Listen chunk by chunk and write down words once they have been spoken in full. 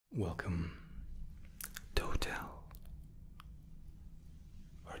Welcome to Hotel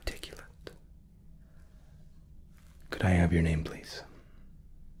Articulate. Could I have your name, please?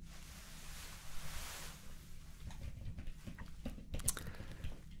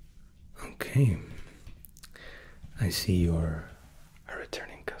 Okay. I see you're a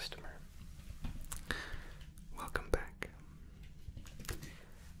returning customer. Welcome back.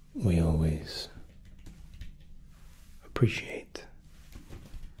 We always appreciate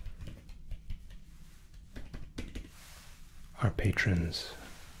our patrons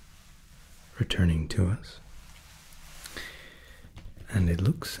returning to us, and it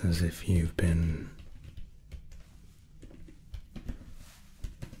looks as if you've been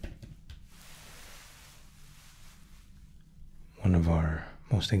one of our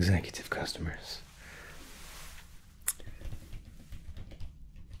most executive customers.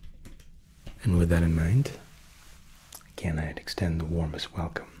 And with that in mind, again, I'd extend the warmest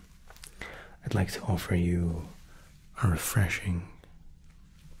welcome. I'd like to offer you a refreshing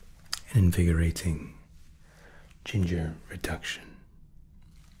and invigorating ginger reduction.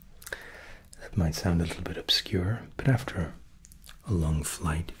 That might sound a little bit obscure, but after a long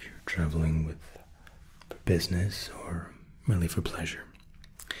flight, if you're traveling for business or merely for pleasure,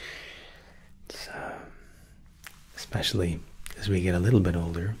 it's, especially as we get a little bit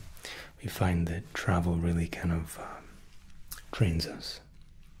older, we find that travel really kind of trains us.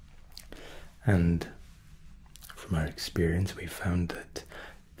 And from our experience, we found that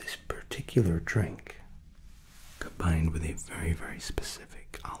this particular drink, combined with a very, very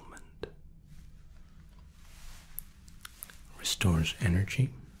specific almond, restores energy,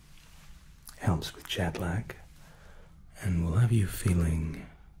 helps with jet lag, and will have you feeling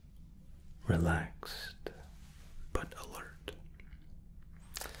relaxed but alert.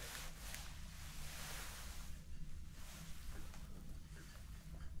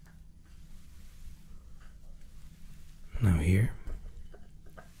 Now here,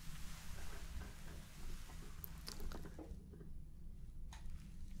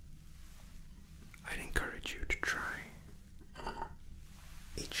 I'd encourage you to try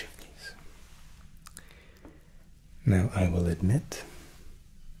each of these. Now I will admit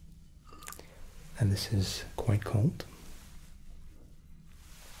that this is quite cold,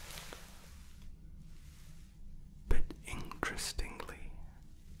 but interestingly,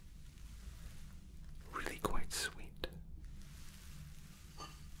 really quite sweet.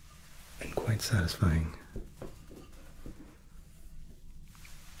 And quite satisfying.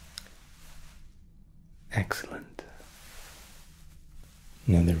 Excellent.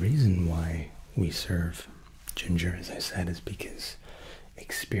 Now the reason why we serve ginger, as I said, is because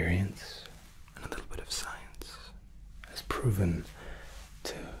experience and a little bit of science has proven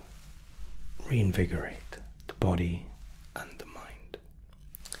to reinvigorate the body and the mind.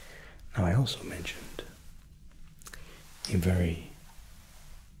 Now I also mentioned a very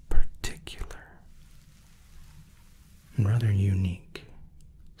particular and rather unique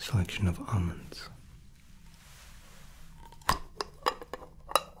selection of almonds.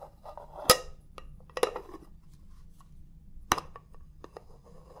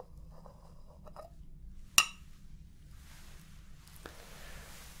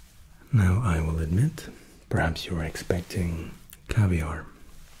 Now I will admit, perhaps you were expecting caviar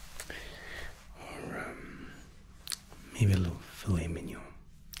or maybe a little filet mignon.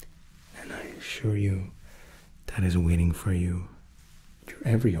 And I assure you that is waiting for you at your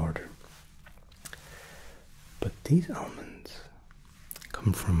every order. But these almonds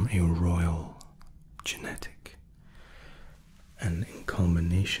come from a royal genetic, and in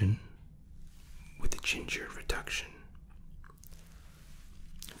combination with the ginger reduction,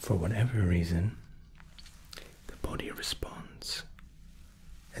 for whatever reason, the body responds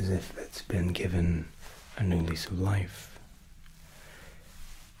as if it's been given a new lease of life.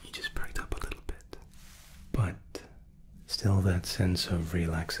 You just perked up a little bit, but still that sense of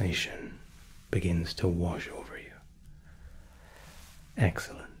relaxation begins to wash over you.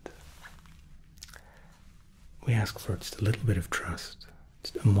 Excellent. We ask for just a little bit of trust,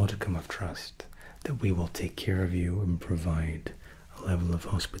 just a modicum of trust, that we will take care of you and provide a level of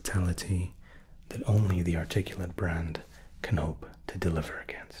hospitality that only the Articulate brand can hope to deliver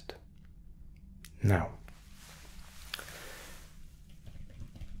against. Now,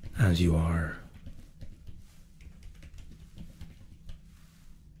 as you are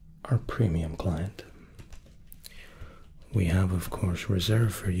our premium client, we have, of course,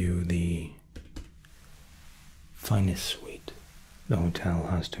 reserved for you the finest suite the hotel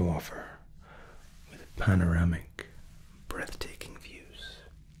has to offer, with panoramic, breathtaking views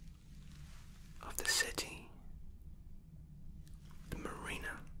of the city, the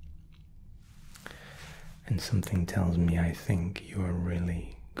marina, And something tells me I think you are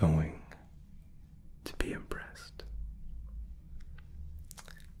really going to be impressed.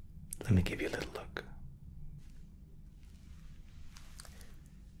 Let me give you a little look.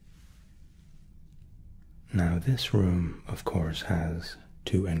 Now this room, of course, has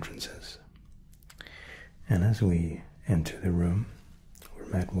two entrances. And as we enter the room, we're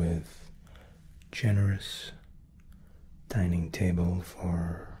met with generous dining table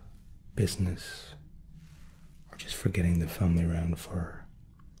for business, or just for getting the family around for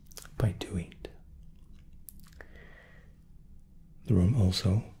a bite to eat. The room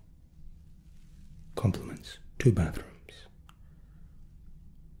also complements two bathrooms,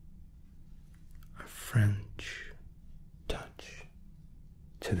 a French touch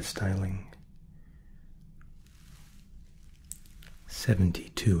to the styling,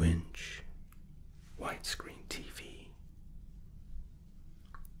 72-inch widescreen TV,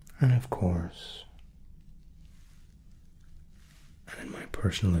 and of course, and in my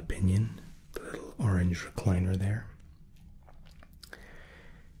personal opinion, the little orange recliner there.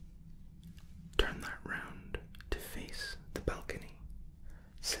 Turn that round to face the balcony,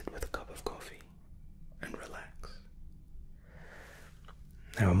 sit with a cup of coffee, and relax.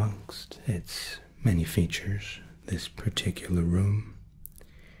 Now, amongst its many features, this particular room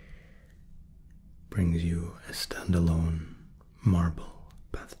brings you a standalone marble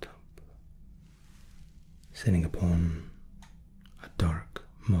bathtub, sitting upon a dark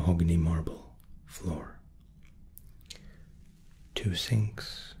mahogany marble floor. Two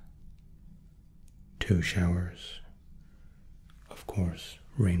sinks, two showers, of course,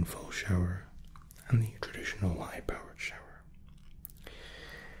 rainfall shower, and the traditional high-powered shower.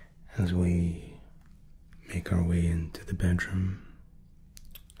 As we make our way into the bedroom,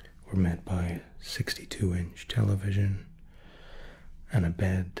 we're met by a 62-inch television and a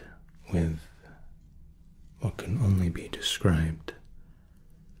bed with what can only be described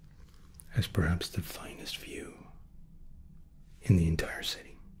as perhaps the finest view in the entire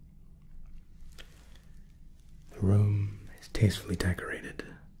city. The room is tastefully decorated,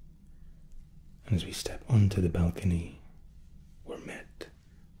 and as we step onto the balcony, we're met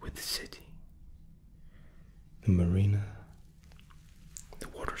with the city, the marina, the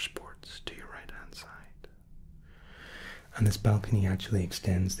water sports to your right-hand side. And this balcony actually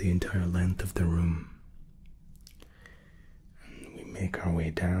extends the entire length of the room. And we make our way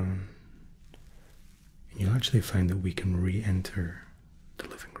down, and you'll actually find that we can re-enter the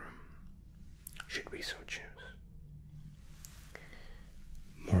living room, should we so choose.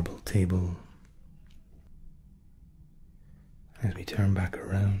 Marble table. As we turn back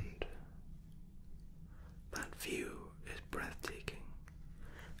around, that view is breathtaking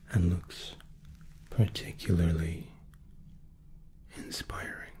and looks particularly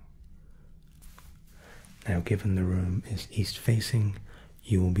inspiring. Now, given the room is east facing,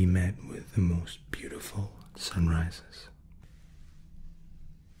 you will be met with the most beautiful sunrises.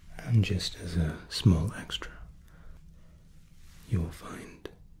 And just as a small extra, you will find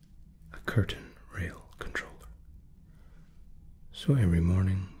a curtain rail controller. So every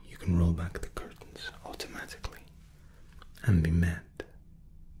morning you can roll back the curtains automatically and be met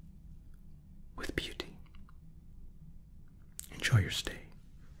with beauty. Enjoy your stay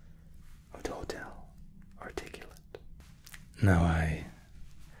at the Hotel Articulate. Now I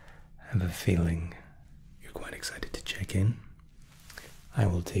have a feeling you're quite excited to check in. I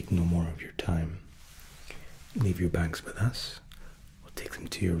will take no more of your time. Leave your bags with us. We'll take them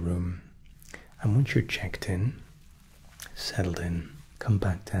to your room. And once you're checked in, settled in, come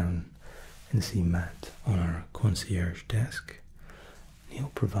back down and see Matt on our concierge desk.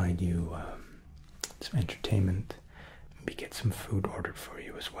 He'll provide you some entertainment, maybe get some food ordered for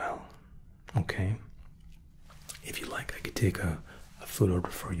you as well. Okay? If you like, I could take a food order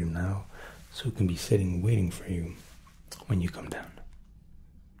for you now, so it can be sitting waiting for you when you come down.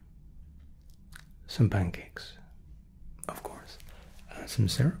 Some pancakes, of course. Some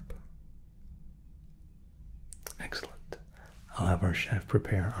syrup. Excellent. I'll have our chef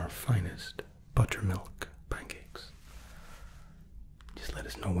prepare our finest buttermilk pancakes. Just let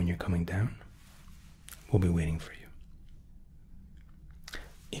us know when you're coming down. We'll be waiting for you.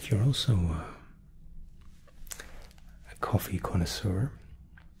 If you're also a coffee connoisseur,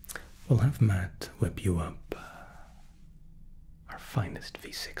 we'll have Matt whip you up our finest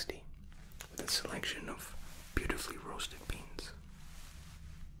V60 with a selection of beautifully roasted beans.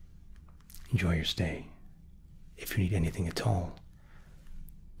 Enjoy your stay. If you need anything at all,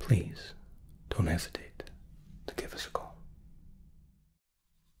 please don't hesitate to give us a call.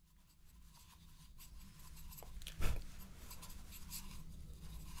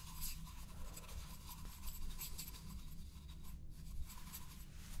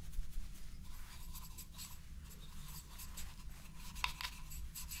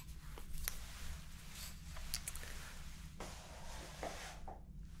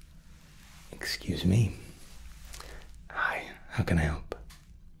 Excuse me. Hi, how can I help?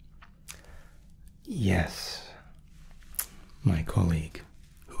 Yes, my colleague,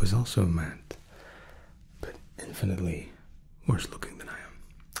 who is also mad, but infinitely worse looking than I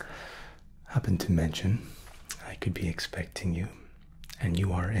am, happened to mention I could be expecting you, and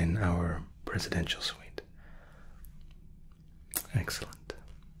you are in our presidential suite. Excellent.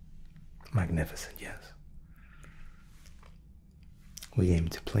 Magnificent, yes. We aim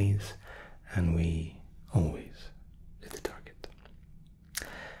to please, and we always hit the target.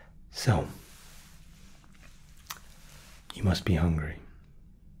 So, you must be hungry.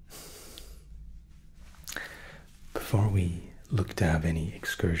 Before we look to have any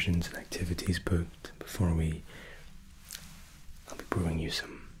excursions and activities booked, I'll be brewing you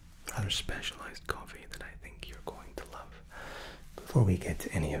some rather specialized coffee that I think you're going to love. Before we get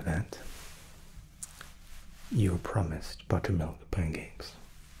to any of that, you're promised buttermilk pancakes.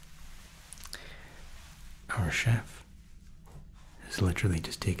 Our chef has literally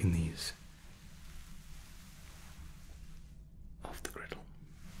just taken these off the griddle.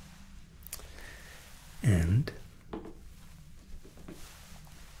 And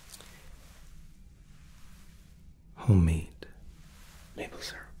homemade maple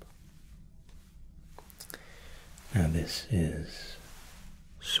syrup. Now this is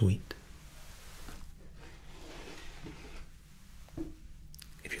sweet.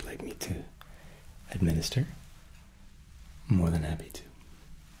 If you'd like me to administer, I'm more than happy to.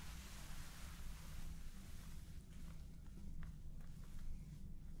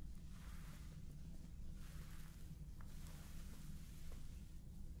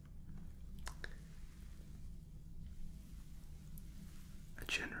 A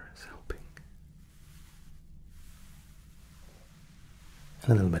generous helping.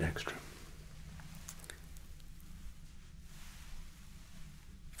 And a little bit extra.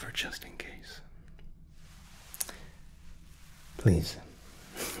 For just in case. Please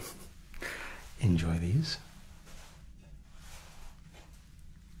enjoy these.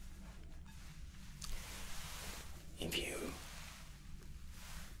 If you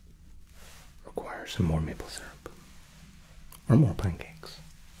require some more maple syrup or more pancakes,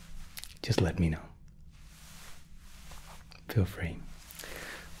 just let me know. Feel free.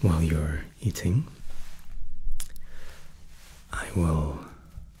 While you're eating,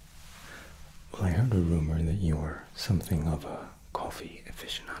 I heard a rumor that you're something of a coffee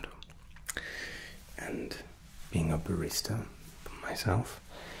aficionado. And being a barista myself,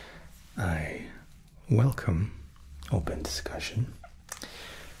 I welcome open discussion.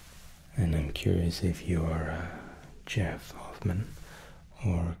 And I'm curious if you're Jeff Hoffman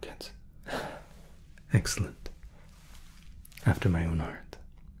or Katz. Excellent. After my own heart.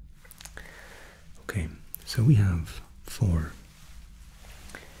 Okay, so we have 4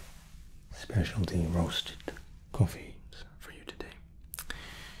 specialty roasted coffees for you today.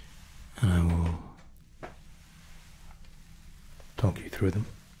 And I will talk you through them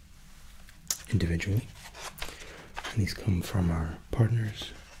individually. And these come from our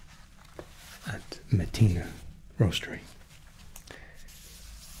partners at Medina Roastery.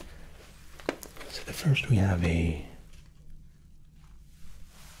 So the first we have a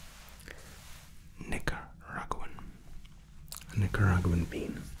Nicaraguan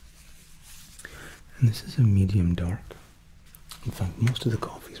bean. And this is a medium dark. In fact, most of the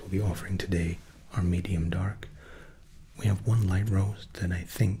coffees we'll be offering today are medium dark. We have one light roast that I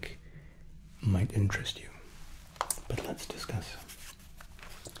think might interest you, but let's discuss.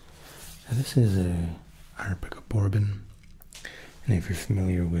 Now this is a Arabica bourbon, and if you're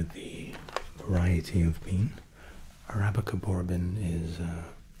familiar with the variety of bean, Arabica bourbon is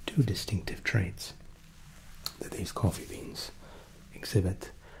 2 distinctive traits that these coffee beans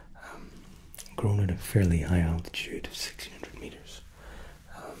exhibit. Grown at a fairly high altitude of 1600 meters,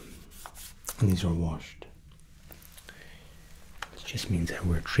 and these are washed. It just means that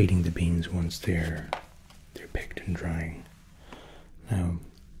we're treating the beans once they're picked and drying. Now,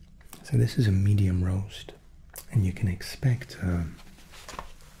 so this is a medium roast, and you can expect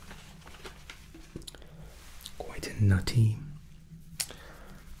quite a nutty,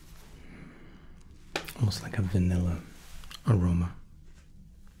 almost like a vanilla aroma.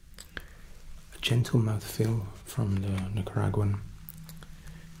 Gentle mouthfeel from the Nicaraguan.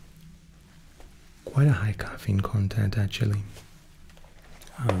 Quite a high caffeine content, actually.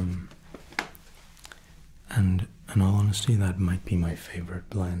 And in all honesty, that might be my favorite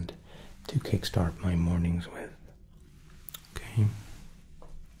blend to kickstart my mornings with. Okay.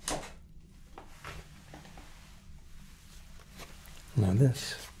 Now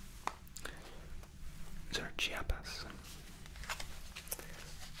this is our Chiapas.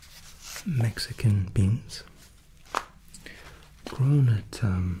 Mexican beans, grown at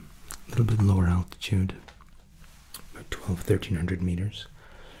a little bit lower altitude, about 1300 meters.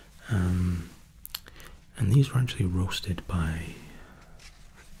 And these were actually roasted by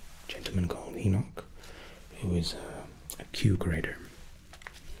a gentleman called Enoch, who is a Q grader,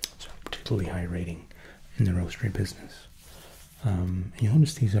 so particularly high rating in the roastery business. And you'll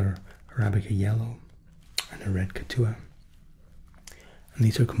notice these are Arabica yellow and a red Catua. And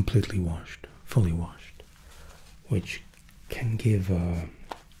these are completely washed, fully washed, which can give a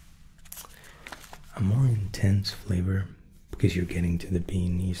more intense flavor because you're getting to the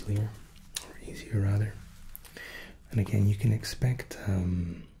bean easier, rather. And again, you can expect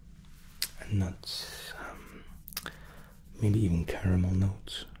nuts, maybe even caramel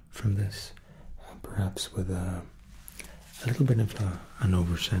notes from this, perhaps with a little bit of an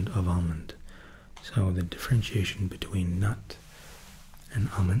overscent of almond. So the differentiation between nut and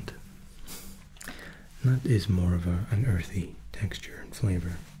almond. Nut is more of an earthy texture and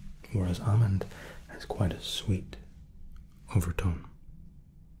flavor, whereas almond has quite a sweet overtone.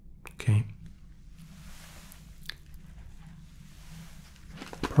 Okay?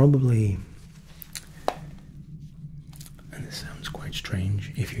 Probably, and this sounds quite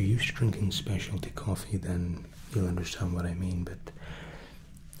strange, if you're used to drinking specialty coffee, then you'll understand what I mean, but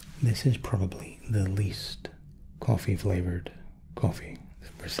this is probably the least coffee flavored coffee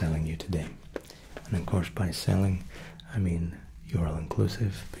that we're selling you today. And of course, by selling, I mean you're all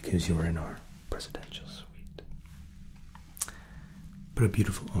inclusive because you're in our presidential suite. But a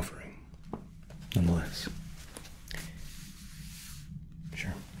beautiful offering, nonetheless.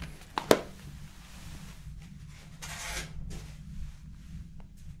 Sure.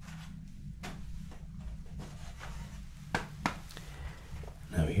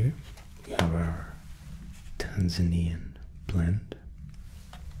 Now here we have our Tanzanian blend.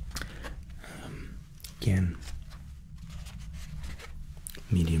 Again,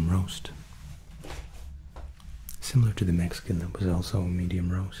 medium roast. Similar to the Mexican that was also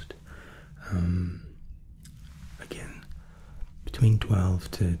medium roast. Again, between 12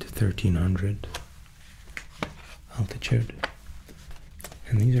 to 1300 altitude.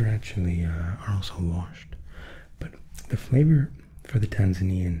 And these are actually are also washed. But the flavor for the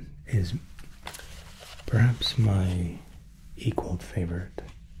Tanzanian is perhaps my equal favorite.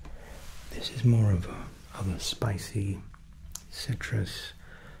 This is more of a spicy citrus,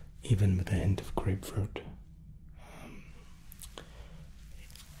 even with a hint of grapefruit.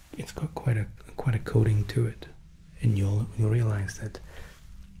 It's got quite a coating to it, and you'll realize that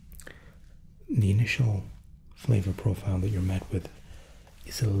the initial flavor profile that you're met with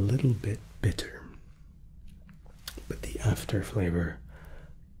is a little bit bitter, but the after flavor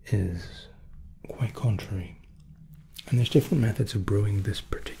is quite contrary. And there's different methods of brewing this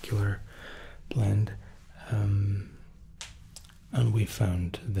particular blend, and we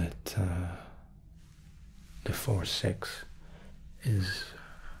found that the 4-6 is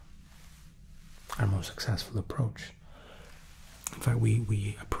our most successful approach. In fact,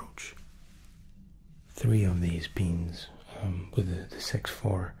 we approach 3 of these beans with the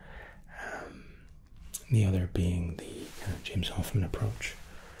 6-4, the other being the James Hoffman approach,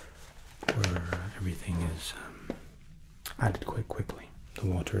 where everything is added quite quickly. The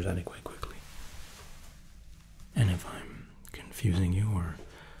water is added quite quickly. And if I'm confusing you or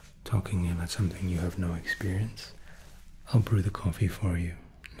talking about something you have no experience, I'll brew the coffee for you,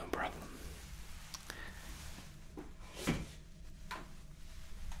 no problem.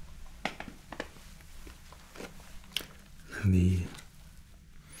 Now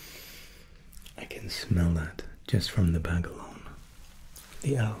I can smell that just from the bag alone.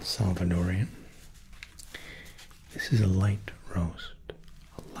 The El Salvadorian. This is a light roast.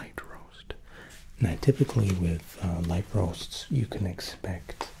 Now, typically with light roasts, you can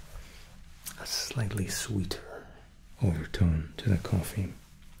expect a slightly sweeter overtone to the coffee.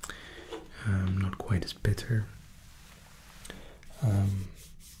 Not quite as bitter. And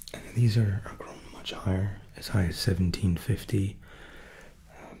these are grown much higher, as high as 1750.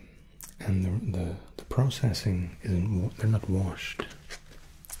 And the processing isn't, they're not washed.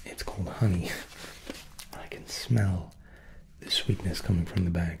 It's called honey. I can smell the sweetness coming from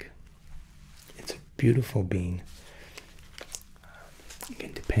the bag. It's a beautiful bean.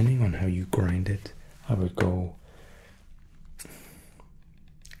 Again, depending on how you grind it, I would go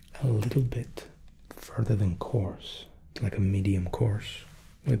a little bit further than coarse, like a medium coarse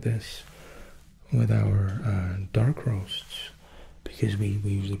with this, with our dark roasts, because we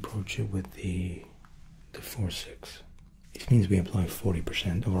usually approach it with the 4-6. It means we apply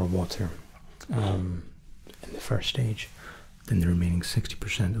 40% of our water in the first stage, than the remaining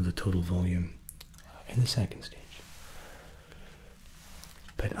 60% of the total volume in the second stage.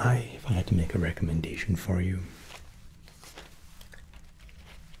 But if I had to make a recommendation for you,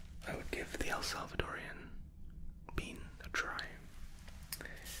 I would give the El Salvadorian bean a try.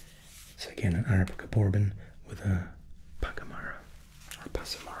 It's again an Arabica bourbon with a Pacamara or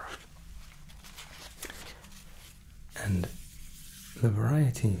Pasamara. And the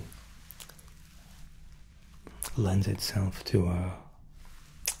variety lends itself to a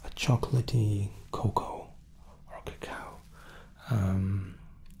chocolatey cocoa or cacao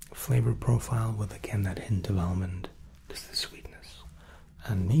flavor profile with again that hint of almond, just the sweetness,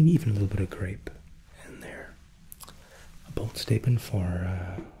 and maybe even a little bit of grape in there. A bold statement for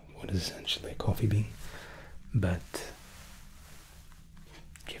what is essentially a coffee bean, but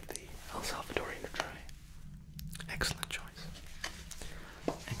give the El Salvadorian a try. Excellent choice.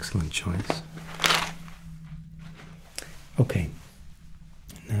 Excellent choice. Okay,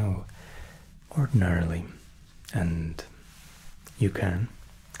 now ordinarily, and you can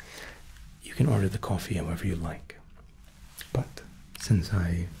order the coffee however you like, but since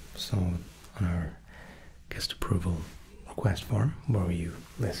I saw on our guest approval request form where you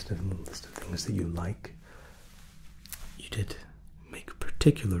listed a list of things that you like, you did make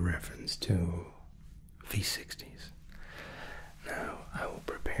particular reference to V60s. Now I will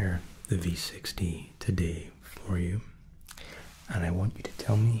prepare the V60 today for you, and I want you to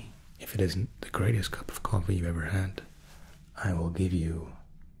tell me if it isn't the greatest cup of coffee you've ever had. I will give you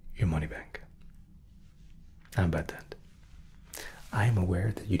your money back. How about that? I am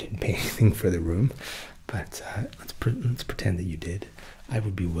aware that you didn't pay anything for the room, but let's pretend that you did. I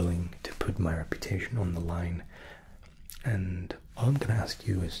would be willing to put my reputation on the line, and all I'm going to ask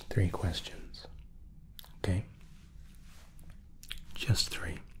you is 3 questions. Okay? Just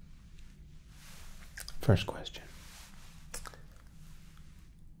 3. First question.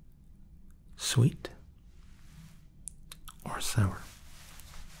 Sweet or sour?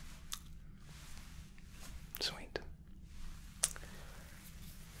 Sweet.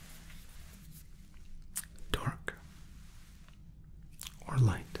 Dark or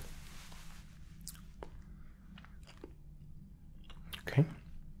light? Okay.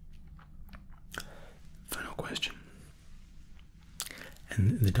 Final question.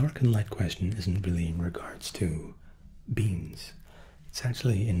 And the dark and light question isn't really in regards to beans. It's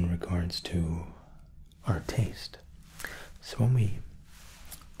actually in regards to our taste. So when we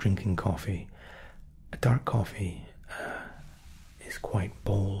drinking coffee, a dark coffee is quite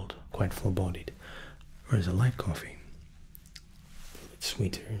bold, quite full-bodied, whereas a light coffee, a little bit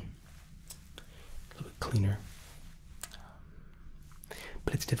sweeter, a little bit cleaner,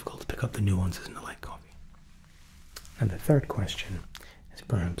 but it's difficult to pick up the nuances in a light coffee. And the third question is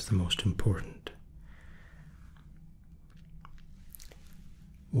perhaps the most important.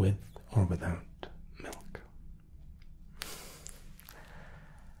 With or without milk?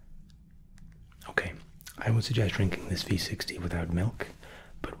 Okay, I would suggest drinking this V60 without milk,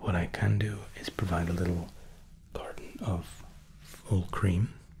 but what I can do is provide a little carton of full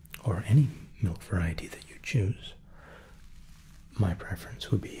cream, or any milk variety that you choose. My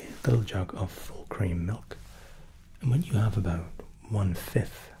preference would be a little jug of full cream milk, and when you have about 1/5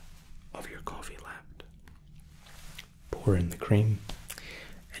 of your coffee left, pour in the cream,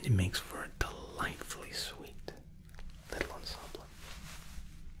 and it makes for a delightfully sweet little ensemble.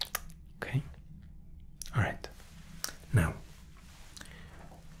 Okay? Alright. Now,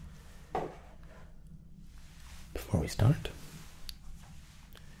 before we start,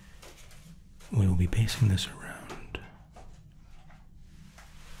 we will be basing this around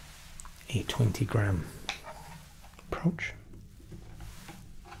a 20-gram approach.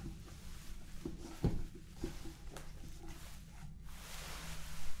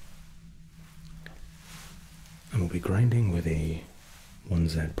 And we'll be grinding with a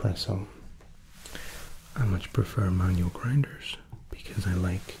 1Z presso. I much prefer manual grinders because I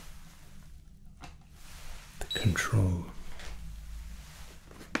like the control.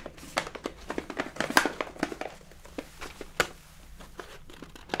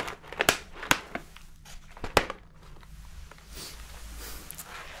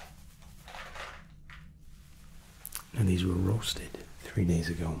 Now these were roasted 3 days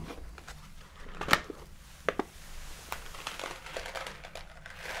ago.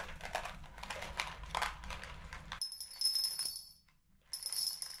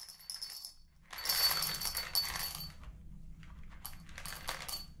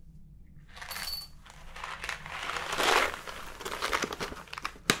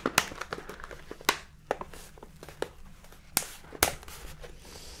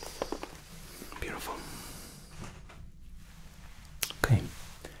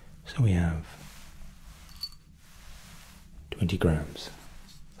 So we have 20 grams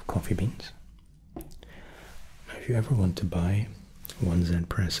of coffee beans. Now if you ever want to buy one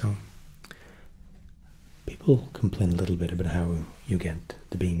Zenpresso, people complain a little bit about how you get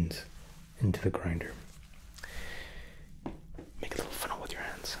the beans into the grinder. Make a little funnel with your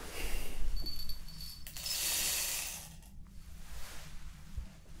hands.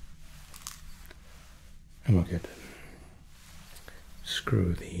 And we'll get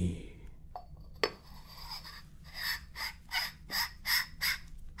screw the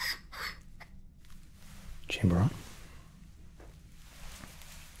chamber on.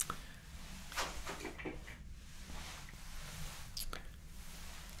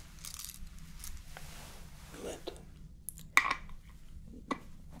 Lid.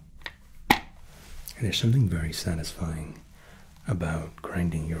 And there's something very satisfying about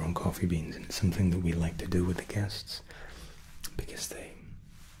grinding your own coffee beans, and it's something that we like to do with the guests because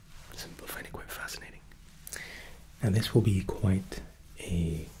some people find it quite fascinating. Now this will be quite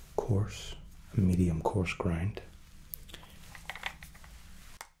a coarse, a medium coarse grind.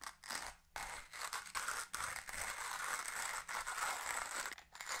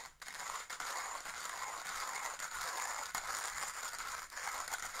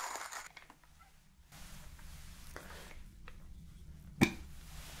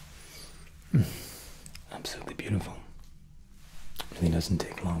 Absolutely beautiful. Really doesn't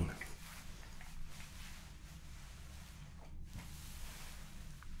take long.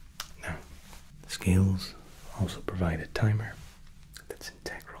 Now, the scales also provide a timer that's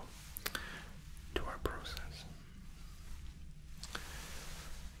integral to our process.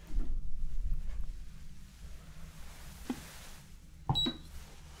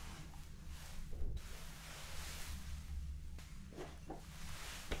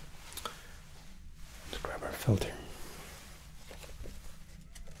 Let's grab our filter.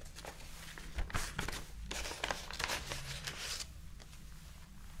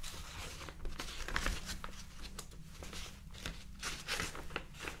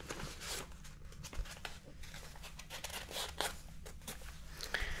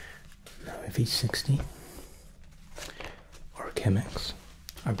 V60 or Chemex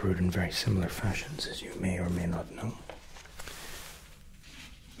are brewed in very similar fashions, as you may or may not know.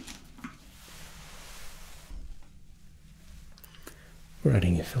 We're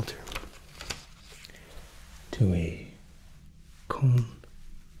adding a filter to a cone.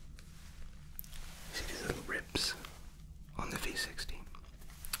 See these little ribs on the V60.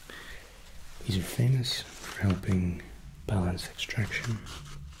 These are famous for helping balance extraction.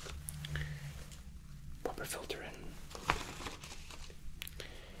 Filter in.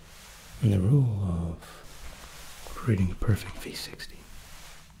 And the rule of creating a perfect V60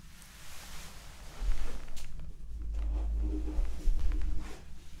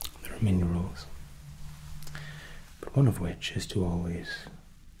 there are many rules, but one of which is to always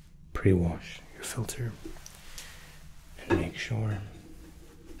pre-wash your filter and make sure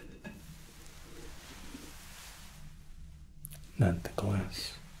that the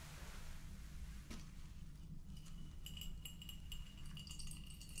glass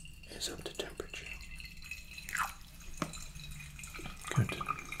is up to temperature. Good.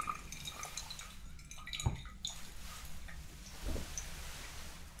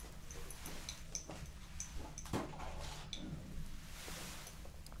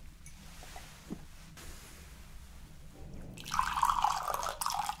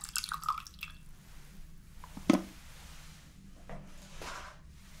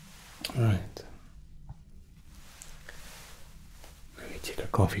 All right. Take our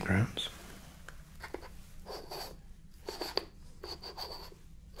coffee grounds.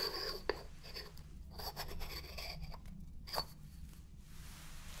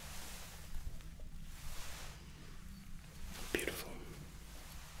 Beautiful.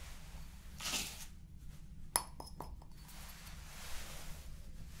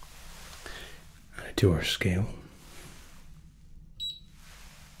 Add it to our scale.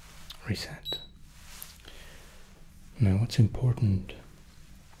 Reset. Now what's important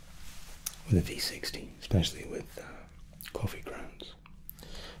with a V60, especially with coffee grounds,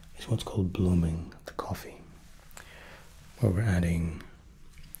 is what's called blooming the coffee, where we're adding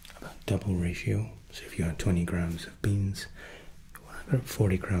about double ratio. So if you had 20 grams of beans, you want to add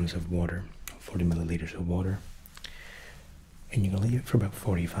 40 grams of water, 40 milliliters of water, and you're going to leave it for about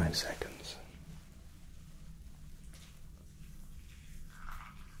 45 seconds.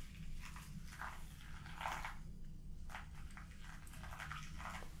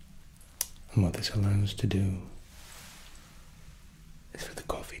 And what this allows to do is for the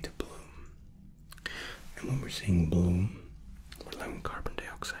coffee to bloom. And when we're seeing bloom, we're allowing carbon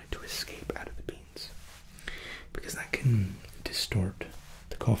dioxide to escape.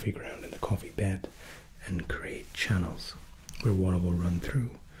 coffee ground and the coffee bed and create channels where water will run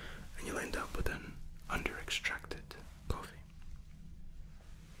through, and you'll end up with an under-extracted coffee.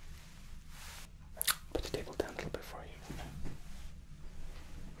 Put the table down a little bit for you.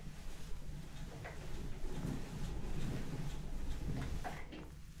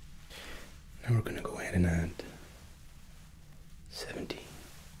 Now we're going to go ahead and add 70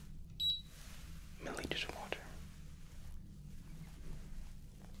 milliliters of water.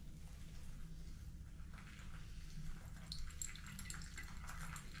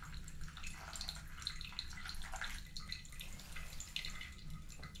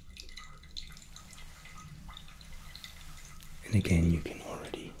 And again, you can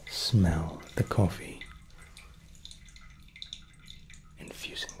already smell the coffee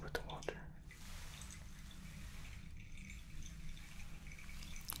infusing with the water.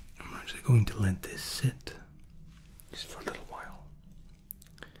 I'm actually going to let this sit just for a little while.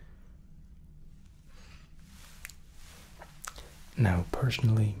 Now,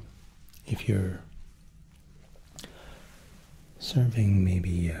 personally, if you're serving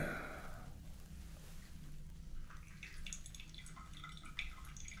maybe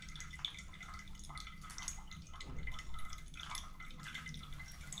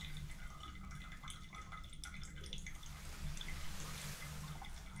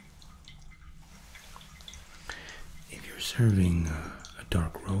serving a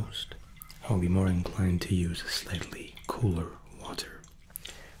dark roast, I'll be more inclined to use a slightly cooler water,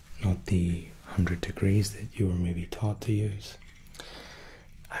 not the 100 degrees that you were maybe taught to use.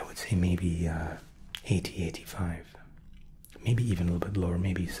 I would say maybe 80, 85, maybe even a little bit lower,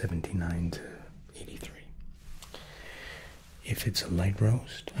 maybe 79 to 83. If it's a light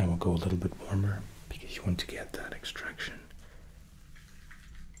roast, I will go a little bit warmer because you want to get that extraction.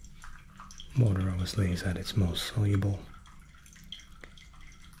 Water obviously is at its most soluble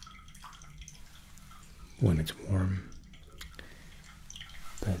when it's warm,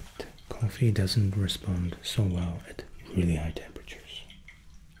 but coffee doesn't respond so well at really high temperatures.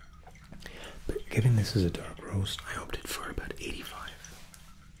 But given this is a dark roast, I opted for about 85.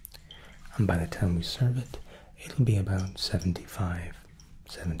 And by the time we serve it, it'll be about 75,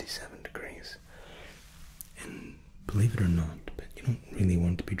 77 degrees. And believe it or not, but you don't really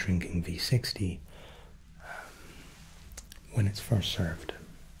want to be drinking V60 when it's first served.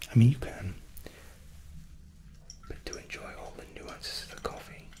 I mean, you can, but to enjoy all the nuances of the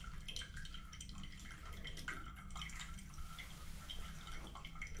coffee,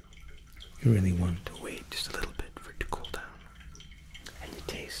 you really want to wait just a little bit for it to cool down, and you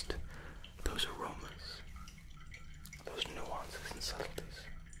taste those aromas, those nuances and subtleties.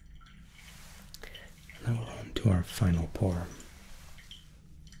 Now we're on to our final pour.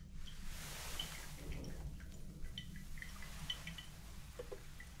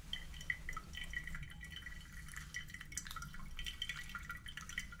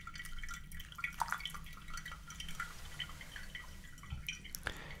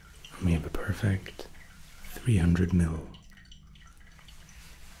 We have a perfect 300 ml.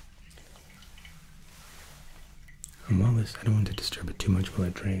 And while this, I don't want to disturb it too much while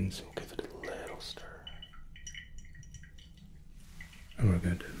it drains, so we'll give it a little stir. And we're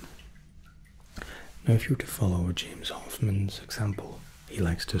good. Now if you were to follow James Hoffman's example, he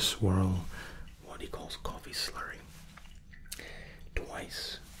likes to swirl what he calls coffee slurry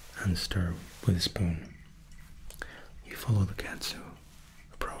twice and stir with a spoon. You follow the katsu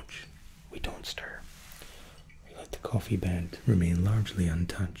approach. We don't stir. We let the coffee bed remain largely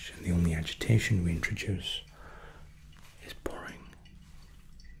untouched, and the only agitation we introduce is pouring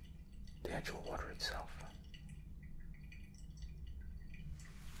the actual water itself.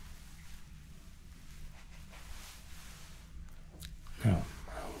 Now,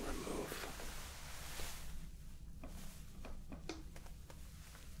 I'll remove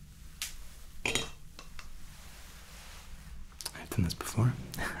I've done this before.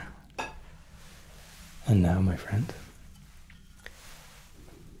 And now, my friend,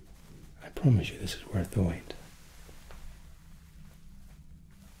 I promise you this is worth the wait.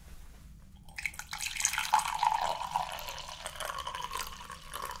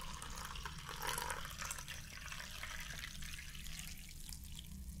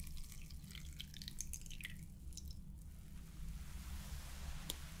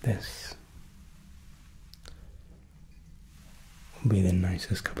 This will be the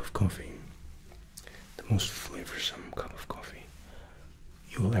nicest cup of coffee, the most flavorsome cup of coffee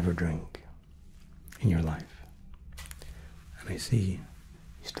you will ever drink in your life. And I see you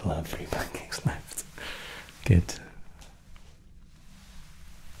still have 3 pancakes left. Good.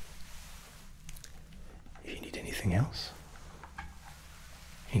 If you need anything else,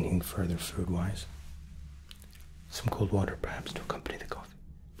 you anything further food-wise? Some cold water, perhaps, to accompany the coffee?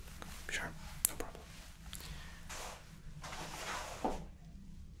 Sure, no problem.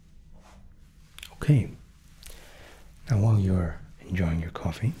 Okay. Now, while you're enjoying your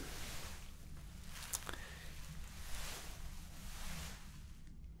coffee,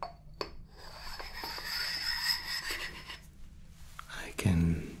 I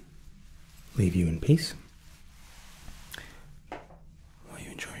can leave you in peace while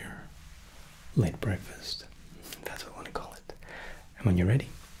you enjoy your late breakfast, if that's what I want to call it. And when you're ready,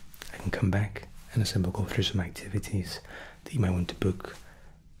 I can come back and assemble go through some activities that you might want to book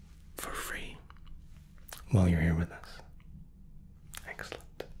for free while you're here with us.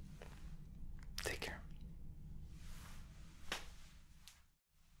 Excellent. Take care.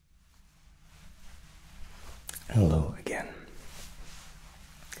 Hello again.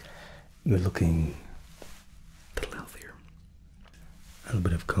 You're looking a little healthier. A little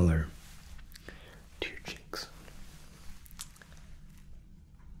bit of color to your cheeks.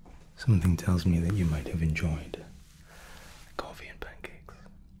 Something tells me that you might have enjoyed coffee and pancakes.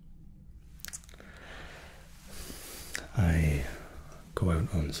 I go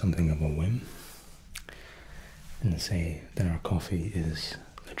out on something of a whim and say that our coffee is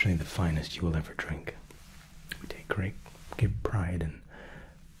literally the finest you will ever drink. We take great pride and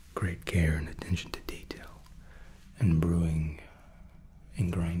great care and attention to detail in brewing, in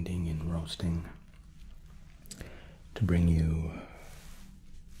grinding, in roasting to bring you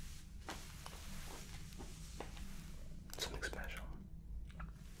something special.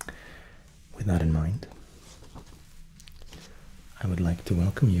 With that in mind, I would like to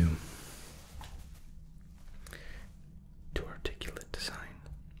welcome you to Articulate Design.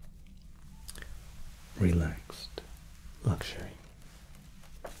 Relaxed luxury.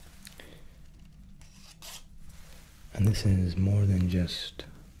 And this is more than just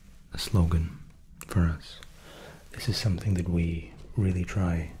a slogan for us. This is something that we really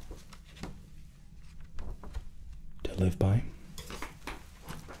try to live by.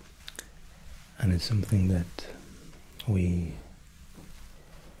 And it's something that we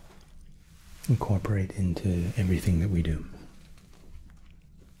incorporate into everything that we do.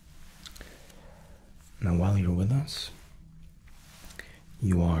 Now, while you're with us,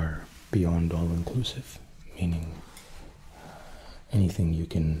 you are beyond all-inclusive, meaning anything you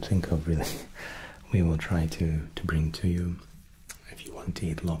can think of, really, we will try to bring to you. If you want to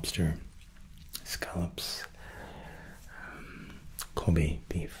eat lobster, scallops, Kobe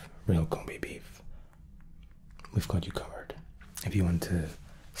beef, real Kobe beef, we've got you covered. If you want to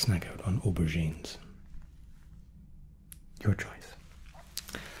snack out on aubergines, your choice.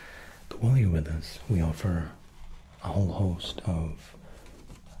 But while you're with us, we offer a whole host of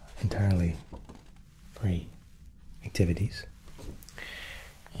entirely free activities,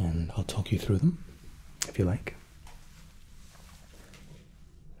 and I'll talk you through them if you like.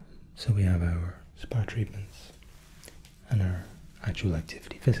 So we have our spa treatments and our actual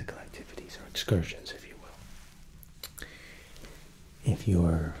activity, physical activities, or excursions, if you will. If you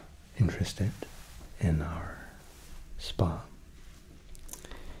are interested in our spa,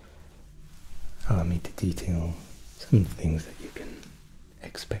 allow me to detail some things that you can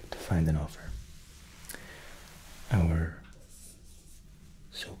expect to find and offer. Our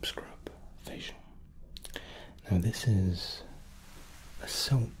soap scrub facial. Now, this is a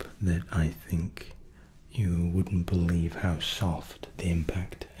soap that I think you wouldn't believe how soft the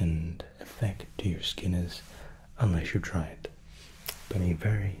impact and effect to your skin is unless you try it. But a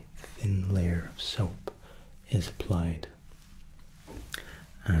very thin layer of soap is applied,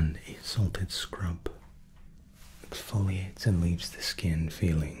 and a salted scrub exfoliates and leaves the skin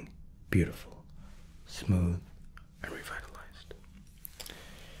feeling beautiful, smooth, and revitalized.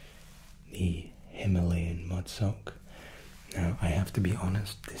 The Himalayan mud soak. Now, I have to be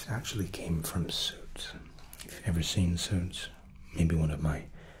honest, this actually came from Suits. If you've ever seen Suits, maybe one of my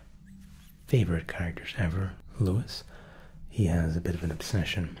favorite characters ever, Lewis, he has a bit of an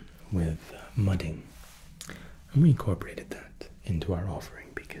obsession with mudding. And we incorporated that into our offering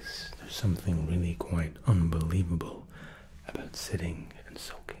because there's something really quite unbelievable about sitting and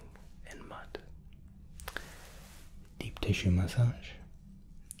soaking in mud. Deep tissue massage,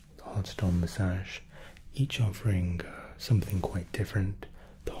 the hot stone massage, each offering something quite different.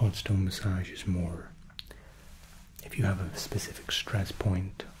 The hot stone massage is more, if you have a specific stress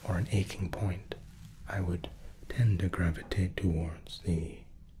point or an aching point, I would tend to gravitate towards the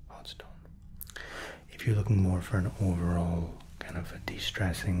hot stone. If you're looking more for an overall kind of a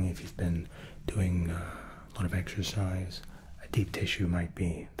de-stressing, if you've been doing a lot of exercise, a deep tissue might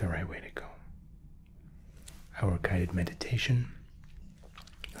be the right way to go. Our guided meditation,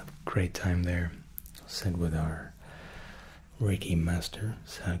 have a great time there. Sit with our Reiki master,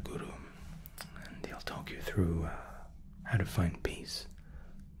 Sadhguru, and he'll talk you through how to find peace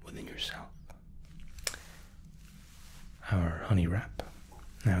within yourself. Our honey wrap.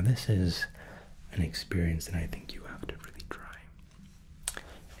 Now this is an experience that I think you have to really try.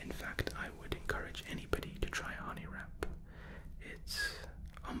 In fact, I would encourage anybody to try a honey wrap. It's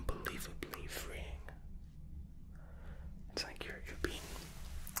unbelievably freeing. It's like you're being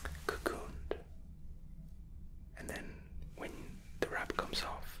cocooned. And then when the wrap comes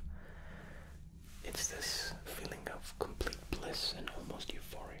off, it's this feeling of complete bliss and almost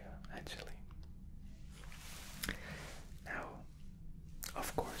euphoria, actually. Now,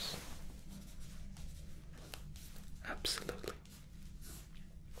 of course, absolutely,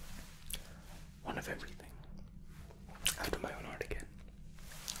 one of everything, after my own heart again.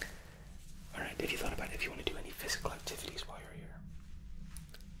 Alright, have you thought about if you want to do any physical activities while you're here?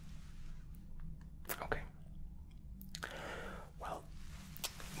 Okay. Well,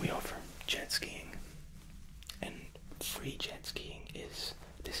 we offer jet skiing, and free jet skiing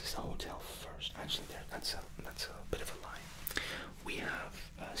this is the hotel first. Actually, that's a bit of a lie. We have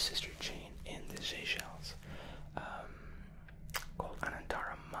a sister chain in the Seychelles called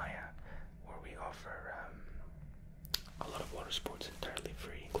Anantara Maya, where we offer a lot of water sports entirely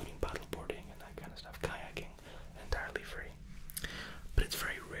free, including paddleboarding and that kind of stuff, kayaking, entirely free. But it's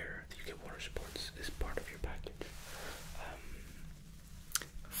very rare that you get water sports as part of your package.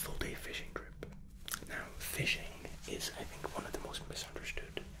 A full day fishing trip. Now, fishing is, I think, one of the most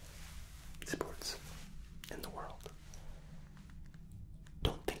misunderstood sports in the world.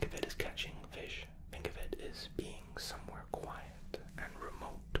 Don't think of it as catching fish. Think of it as being somewhere quiet and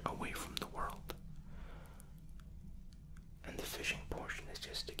remote, away from the world. And the fishing portion is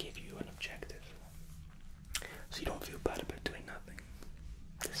just to give you an objective, so you don't feel bad about doing nothing.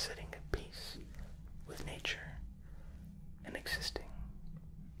 Just sitting at peace with nature and existing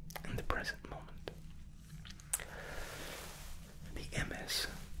in the present moment. The MS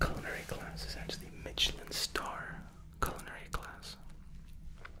culinary class is actually Michelin star culinary class,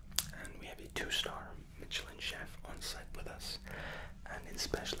 and we have a 2-star Michelin chef on site with us, and in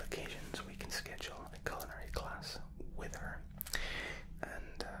special occasions we can schedule a culinary class with her,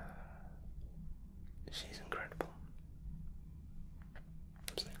 and she's incredible.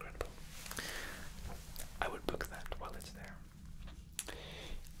 Absolutely incredible. I would book that while it's there.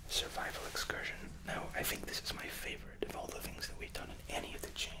 Survival excursion. Now, I think this is my favorite of all the things that we've done in any of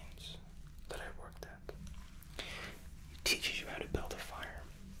the chains that I've worked at. It teaches you how to build a fire,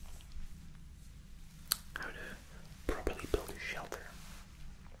 how to properly build a shelter,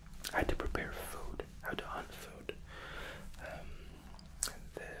 how to prepare food, how to hunt food,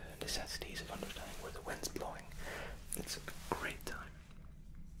 the necessities of understanding where the wind's blowing. It's a great time.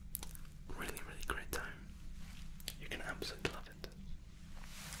 Really, really great time. You can absolutely love it.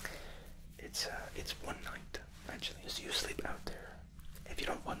 It's one night, actually, so you sleep out there. If you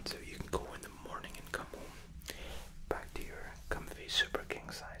don't want to, you can go in the morning and come home, back to your comfy super king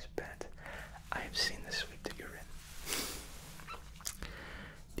size bed. I have seen the suite that you're in.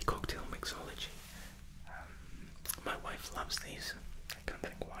 The cocktail mixology. My wife loves these. I can't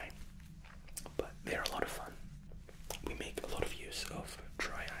think why, but they're a lot of fun. We make a lot of use of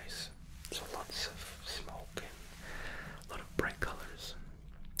dry ice, so lots of smoke and a lot of bright colors.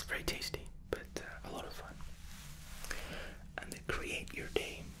 Very tasty, but a lot of fun. And they create your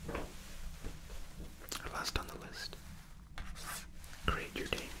day. Last on the list. Create your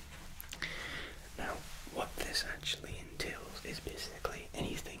day. Now, what this actually entails is basically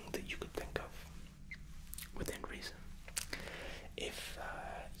anything that you could think of within reason. If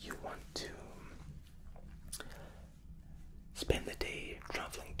you want to spend the day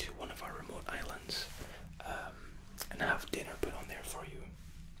traveling to one of our remote islands and have dinner put on there for you,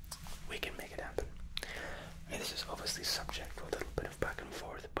 we can make it happen. And this is obviously subject to a little bit of back and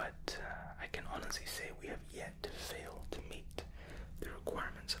forth, but I can honestly say we have yet to fail to meet the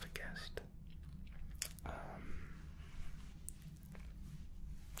requirements of a guest.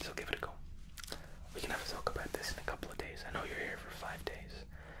 So give it a go. We can have a talk about this in a couple of days. I know you're here for 5 days,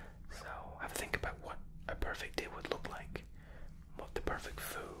 so have a think about what a perfect day would look like, what the perfect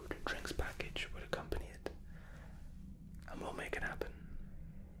food and drinks package would accompany it, and we'll make it happen.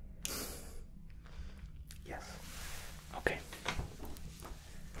 Yes. Okay.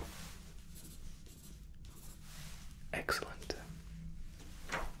 Excellent.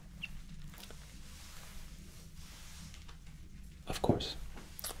 Of course,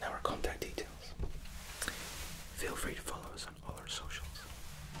 now our contact details. Feel free to follow us on all our socials.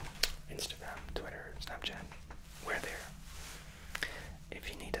 Instagram, Twitter, Snapchat. We're there. If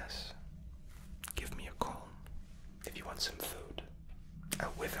you need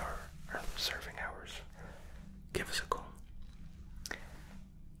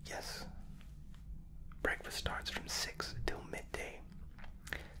starts from 6 till midday.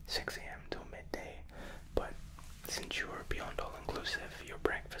 6 a.m. till midday. But since you are beyond all inclusive, your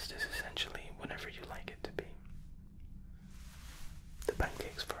breakfast is essentially whenever you like it to be. The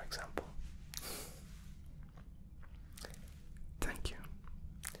pancakes, for example. Thank you.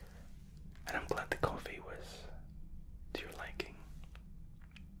 And I'm glad the coffee was to your liking.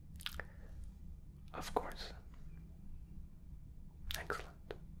 Of course. Excellent.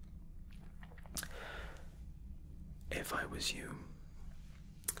 If I was you,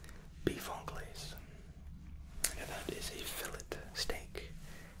 beef anglaise. Now that is a fillet